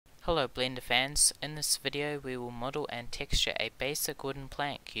Hello Blender fans, in this video we will model and texture a basic wooden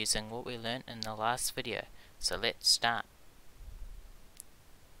plank using what we learnt in the last video. So let's start.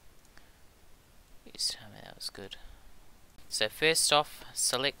 Please tell me that was good. So first off,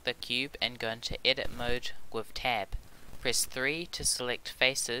 select the cube and go into edit mode with tab. Press 3 to select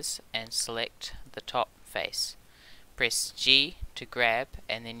faces and select the top face. Press G to grab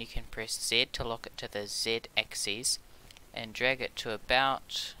and then you can press Z to lock it to the Z axis and drag it to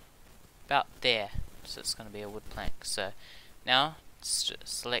about there, so it's going to be a wood plank. So now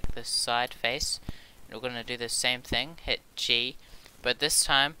select this side face and we're going to do the same thing, hit G, but this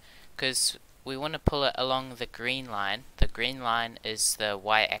time because we want to pull it along the green line is the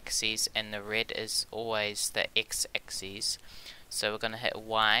Y axis and the red is always the X axis, so we're going to hit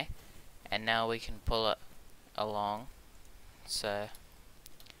Y and now we can pull it along. So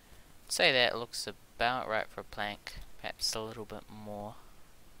say that looks about right for a plank, perhaps a little bit more.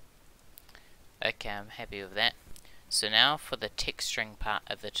 Okay, I'm happy with that. So now for the texturing part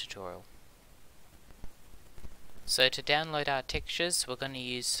of the tutorial. So to download our textures, we're going to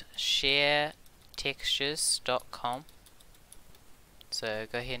use sharetextures.com. So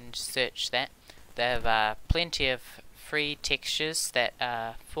go ahead and search that. They have plenty of free textures that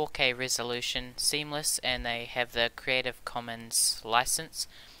are 4K resolution, seamless, and they have the Creative Commons license,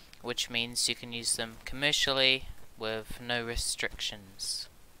 which means you can use them commercially with no restrictions.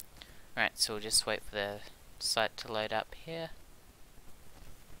 Right, so we'll just wait for the site to load up here.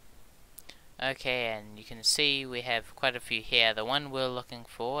 Okay, and you can see we have quite a few here. The one we're looking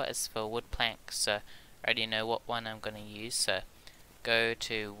for is for wood planks, so I already know what one I'm going to use. So go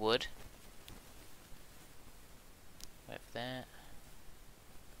to wood. Wait for that.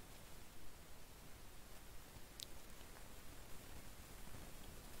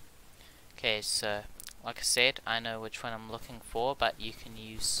 Okay, so like I said, I know which one I'm looking for, but you can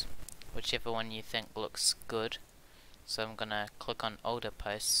use whichever one you think looks good. So I'm gonna click on older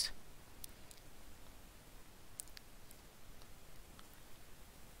posts.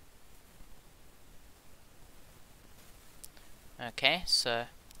 Okay, so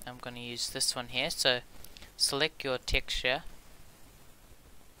I'm gonna use this one here. So select your texture.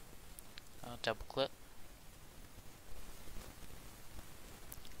 I'll double click.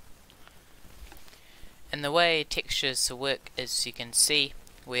 And the way textures work is you can see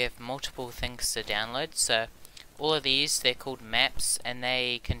we have multiple things to download. So all of these, they're called maps and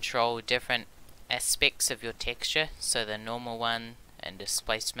they control different aspects of your texture. So the normal one and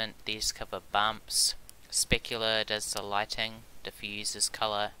displacement, these cover bumps. Specular does the lighting, diffuse is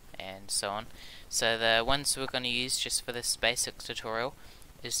color, and so on. So the ones we're going to use just for this basic tutorial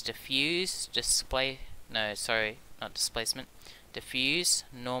is diffuse, diffuse,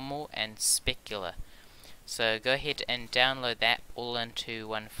 normal, and specular. So go ahead and download that all into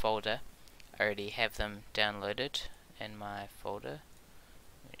one folder. I already have them downloaded in my folder.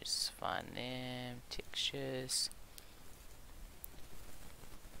 Let me just find them, textures.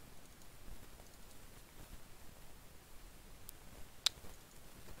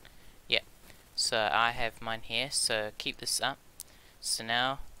 Yeah, so I have mine here, so keep this up. So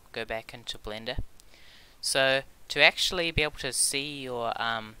now go back into Blender. So to actually be able to see your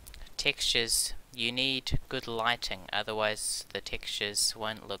textures, you need good lighting, otherwise the textures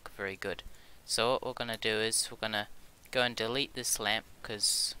won't look very good. So what we're going to do is we're going to go and delete this lamp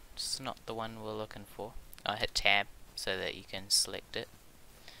because it's not the one we're looking for. I'll hit tab so that you can select it.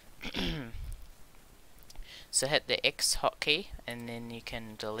 So hit the X hotkey and then you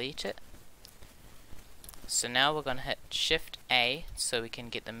can delete it. So now we're going to hit Shift A so we can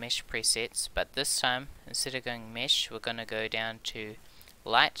get the mesh presets, but this time instead of going mesh we're going to go down to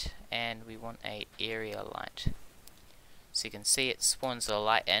light and we want a area light. So you can see it spawns a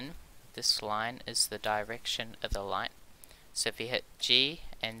light in. This line is the direction of the light. So if you hit G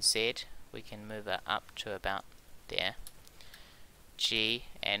and Z we can move it up to about there. G,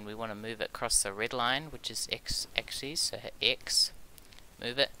 and we want to move it across the red line which is X axis, so hit X,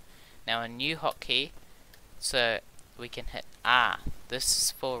 move it. Now a new hotkey, so we can hit R. This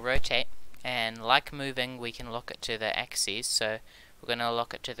is for rotate, and like moving we can lock it to the axis, so we're going to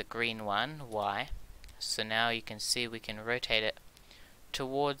lock it to the green one, Y. So now you can see we can rotate it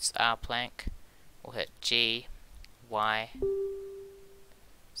towards our plank. We'll hit G, Y,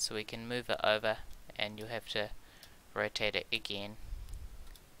 so we can move it over, and you'll have to rotate it again.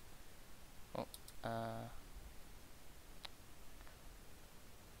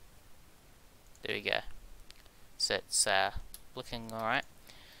 There we go. So it's looking alright.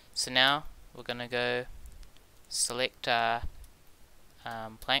 So now we're going to go select our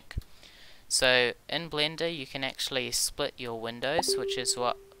plank. So in Blender you can actually split your windows, which is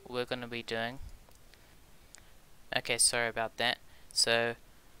what we're going to be doing. Okay, sorry about that. So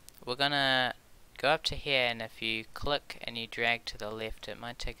we're going to go up to here, and if you click and you drag to the left, it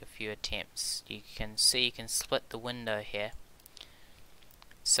might take a few attempts. You can see you can split the window here.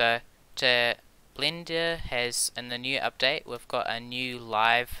 So Blender has, in the new update, we've got a new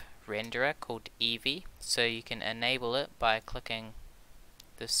live renderer called Eevee. So you can enable it by clicking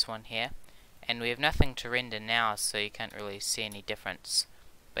this one here. And we have nothing to render now, so you can't really see any difference,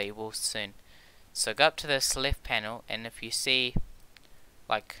 but you will soon. So go up to this left panel, and if you see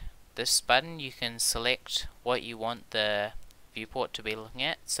like this button, you can select what you want the viewport to be looking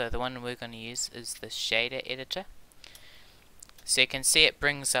at. So the one we're going to use is the shader editor. So you can see it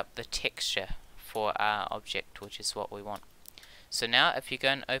brings up the texture for our object, which is what we want. So now if you go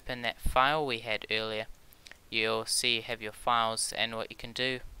and open that file we had earlier, you'll see you have your files, and what you can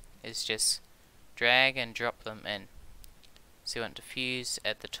do is just drag and drop them in. So you want diffuse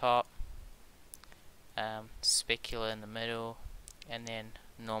at the top, specular in the middle, and then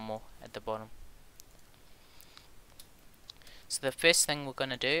normal at the bottom. So the first thing we're going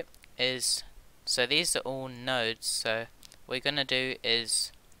to do is, so these are all nodes, so what we're going to do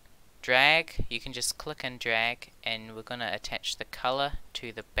is drag. You can just click and drag, and we're going to attach the color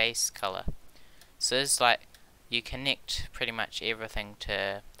to the base color. So it's like you connect pretty much everything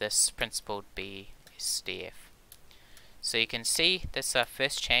to this principled BSDF. So you can see that's our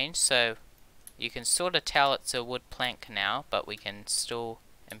first change. So you can sort of tell it's a wood plank now, but we can still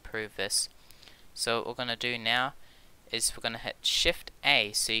improve this. So what we're going to do now is we're going to hit Shift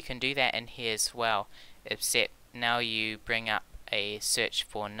A. So you can do that in here as well, except now you bring up a search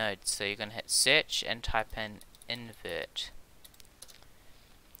for nodes. So you're going to hit search and type in invert.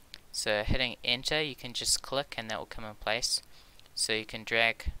 So hitting enter, you can just click and that will come in place. So you can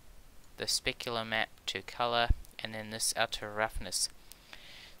drag the specular map to color, and then this outer roughness.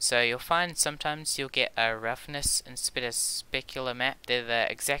 So you'll find sometimes you'll get a roughness instead of specular map. They're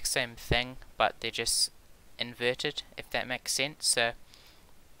the exact same thing, but they're just inverted, if that makes sense. So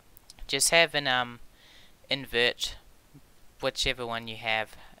just have an invert whichever one you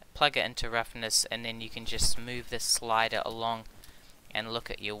have, plug it into roughness, and then you can just move this slider along and look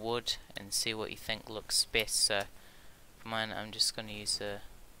at your wood and see what you think looks best. So for mine, I'm just going to use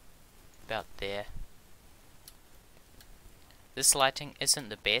about there. This lighting isn't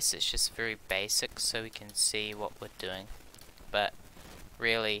the best, it's just very basic so we can see what we're doing, but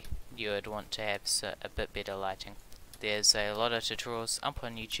really you would want to have a bit better lighting. There's a lot of tutorials up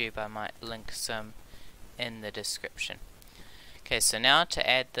on YouTube. I might link some in the description. Okay, so now to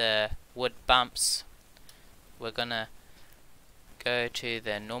add the wood bumps, we're gonna go to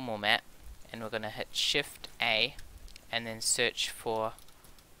the normal map, and we're gonna hit Shift A and then search for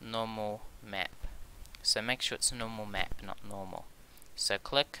normal map. So make sure it's normal map, not normal. So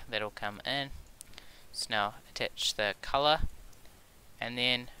click, that'll come in. So now attach the color and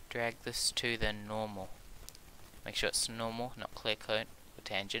then drag this to the normal. Make sure it's normal, not clear coat or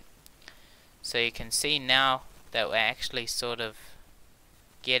tangent. So you can see now that we're actually sort of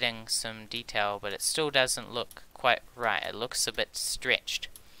getting some detail, but it still doesn't look quite right. It looks a bit stretched.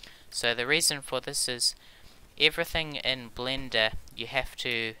 So the reason for this is everything in Blender you have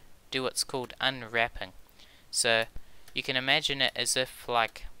to do what's called unwrapping. So you can imagine it as if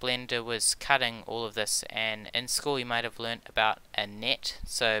like Blender was cutting all of this, and in school you might have learnt about a net.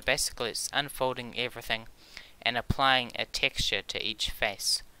 So basically it's unfolding everything and applying a texture to each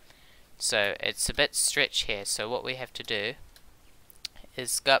face. So it's a bit stretched here, so what we have to do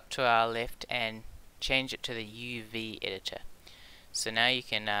is go up to our left and change it to the UV editor. So now you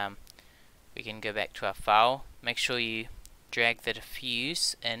can we can go back to our file. Make sure you drag the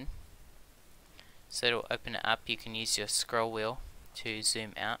diffuse in, so it'll open it up. You can use your scroll wheel to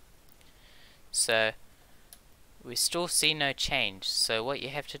zoom out. So we still see no change, so what you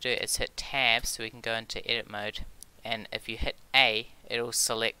have to do is hit tab so we can go into edit mode, and if you hit A it'll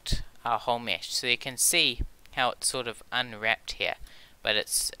select our whole mesh. So you can see how it's sort of unwrapped here, but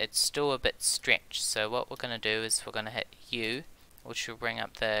it's still a bit stretched. So what we're going to do is we're going to hit U, which will bring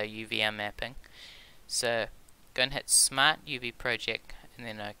up the Uvm mapping. So go and hit Smart UV Project and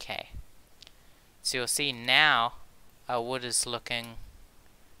then OK. So you'll see now our wood is looking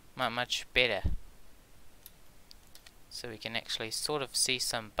much better. So we can actually sort of see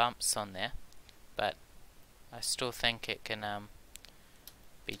some bumps on there, but I still think it can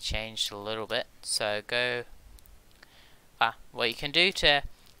be changed a little bit. So go what you can do to,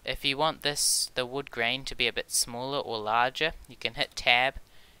 if you want the wood grain to be a bit smaller or larger, you can hit tab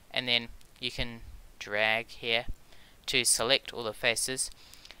and then you can drag here to select all the faces,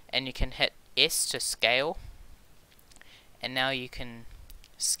 and you can hit S to scale, and now you can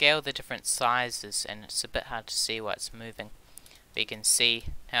scale the different sizes, and it's a bit hard to see what's moving, but you can see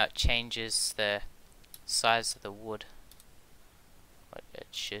how it changes the size of the wood. What it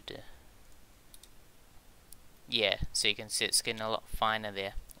should yeah, so you can see it's getting a lot finer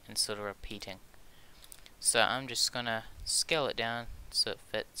there and sort of repeating. So I'm just gonna scale it down so it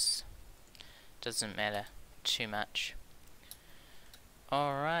fits. Doesn't matter too much.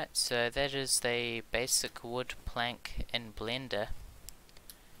 Alright, so that is the basic wood plank in Blender.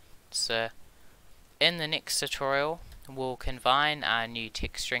 So in the next tutorial we'll combine our new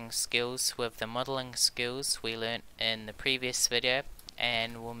texturing skills with the modeling skills we learnt in the previous video,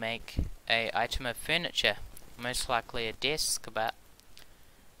 and we'll make an item of furniture, most likely a desk, but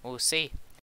we'll see.